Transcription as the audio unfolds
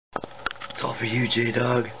It's all for you,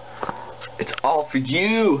 J-Dog. It's all for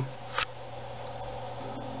you.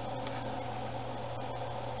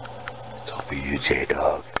 It's all for you,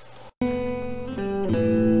 J-Dog.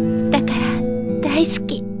 だから大好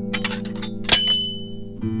き。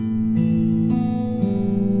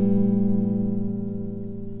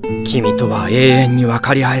君とは永遠に分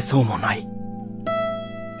かり合えそうもない。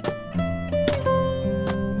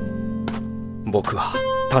僕は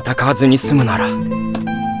戦わずに済むなら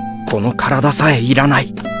この体さえいらな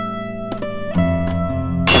い。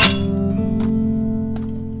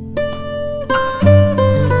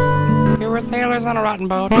We were sailors on a rotten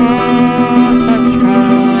boat. When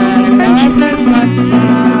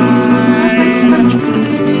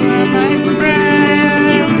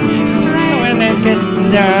it gets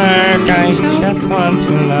dark, I just want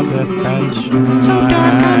to love the sunshine. So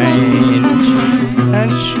dark, I love you, sunshine.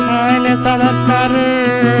 Sunshine is all that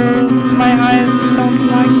matters. My eyes don't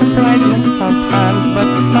like the brightness sometimes, but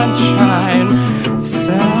sunshine,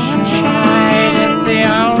 sunshine is the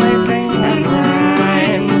only thing that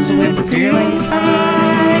rhymes with feeling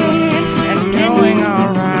fine and doing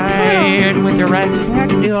alright. With your renting, I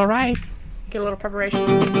can do alright. Get a little preparation.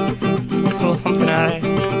 Just a little something I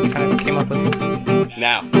kind of came up with.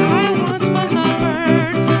 Now. I once was a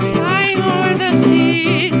bird flying over the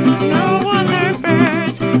sea. No other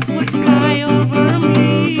birds would fly over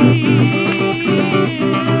me.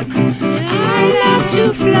 I love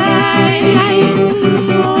to fly, flying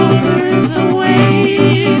over the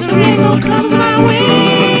waves. A rainbow comes my way.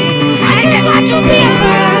 I just want to be a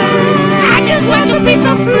bird. I just want to be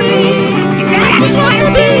so free. I just want to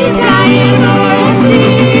be flying over the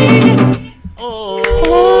sea. Oh,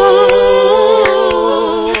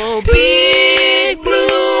 big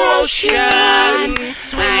blue ocean.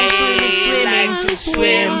 Swimming to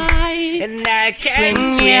swim, and I can't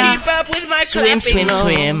keep up with my swim.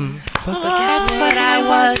 But guess what? I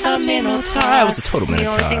was a minotaur. I was a total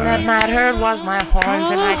minotaur. The only thing that mattered was my horns,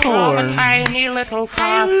 and I drove a tiny little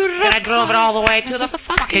car, and I drove it all the way to the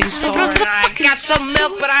fucking store. And I got some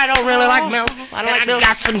milk, but I don't really like milk. I don't like milk. I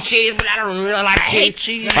got some cheese, but I don't really like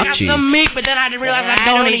cheese. I got some meat, but then I didn't realize I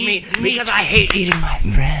don't eat meat because I hate eating my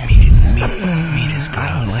friend. Meat is gross. I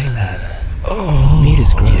don't like that. Oh, meat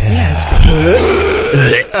is gross. Yeah, it's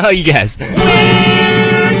gross. Oh, you guys.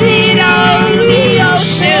 Where did all the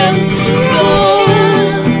oceans go?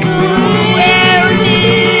 Where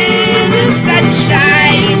did the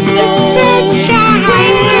sunshine go?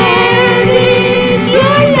 Where did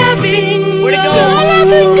your loving Where'd it go? Where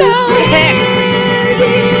the heck?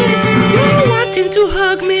 You're wanting to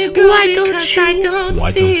hug me. Why don't you? I don't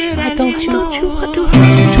see it. Why don't you?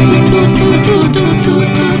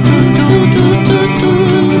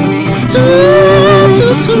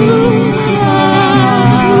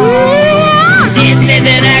 This is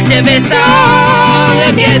an activist song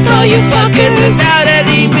against all you fuckers without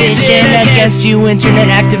any vision. Against you internet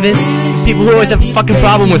activists, people who always have a fucking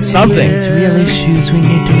problem with something. There's real issues we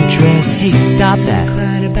need to address. Hey, stop that.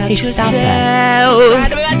 Hey, stop that.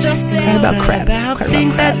 Crying about crap. About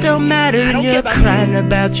things that don't matter. You're crying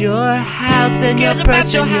about your house and your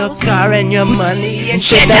purse and your car and your money and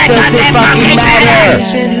shit that doesn't fucking matter.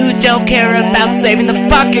 And who don't care about saving the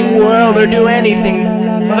fucking world or do anything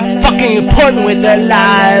fucking important with their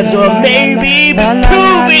lives, or maybe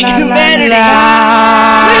improving humanity.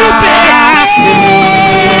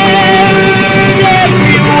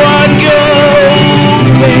 Everyone go.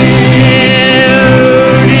 Where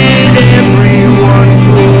did everyone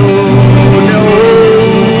go? No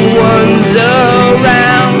one's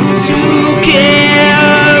around to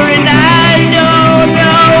care, and I don't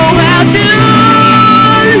know how to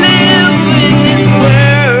live in this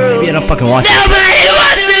world. Maybe I don't fucking watch it. Nobody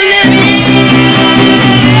wants to live in.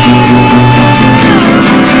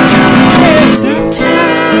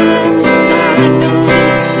 Sometimes I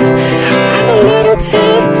notice I'm a little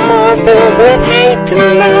bit more filled with hate than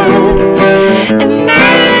love, and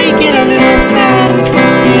I get a little sad and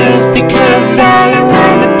confused because all I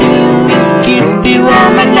wanna do is give you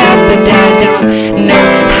all my love, but I don't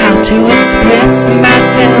know how to express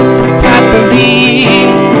myself properly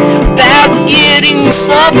without getting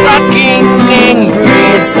so fucking angry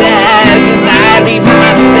and sad, cause I leave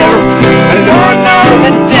myself alone all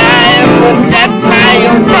the time, but that's my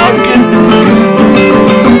own fault, cause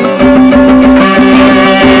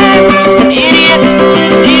I'm an idiot,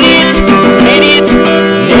 idiot, idiot,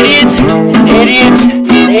 idiot, idiot,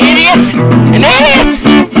 idiot, an idiot,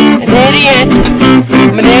 an idiot,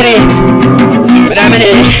 I'm an idiot, but I'm an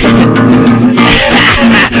idiot.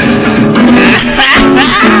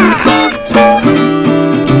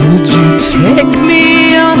 Would you take me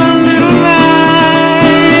on a little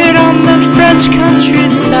ride on the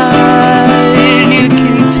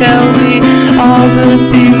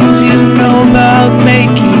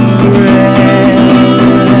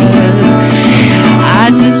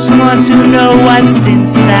what's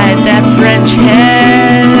inside that French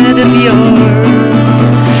head of yours.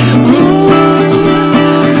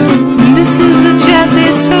 This is a jazzy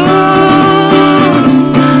song.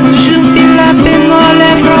 Je file la peine dans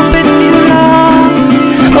les frappes là.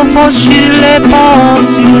 Au fond sur les ponts,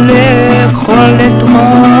 sur les grands, les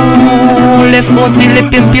troncs, les fondis, les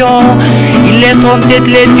pimpions. Il est tenté de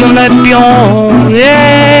les dire les pions.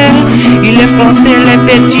 Yeah. Il est français, les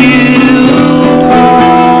pétures.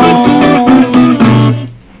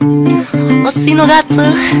 Sino gatto,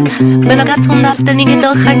 beno gatto un datte ni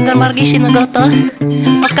gito hangar margishi no goto.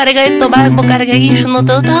 Okare ga ito ba bokare ga gishu no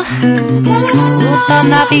toto. Uto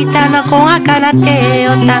na vita no con akanate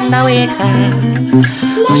o tanda weka.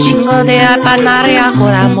 O shingo de apanare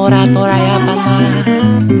akora moratora ya panara.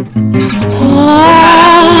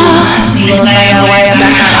 Ilaya waya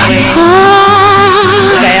bakare.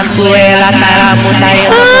 Kaya kuela tara mutaya.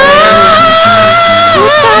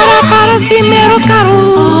 Utara para si mero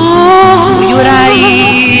karo.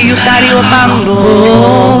 Yutari opango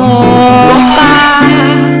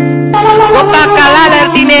Opa calala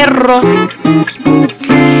el dinero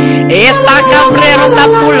Esta cabrero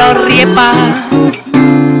tapula riepa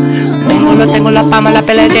Tengo la pama la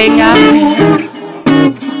peleteña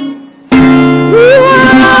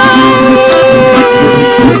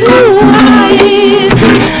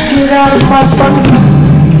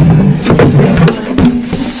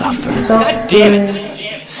Suffer. God damn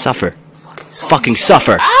it. Suffer. Fucking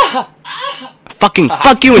suffer. Fucking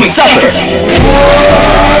fuck you and suffer.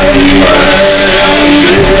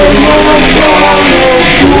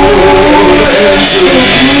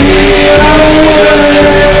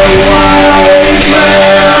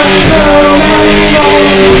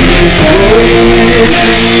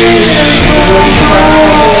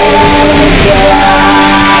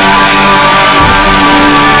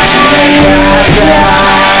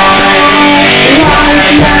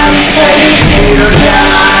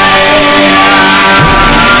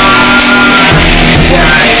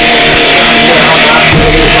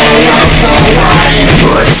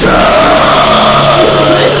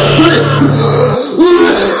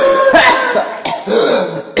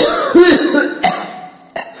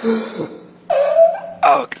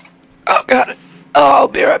 Oh God. Oh, I'll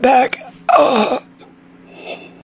be right back. Oh.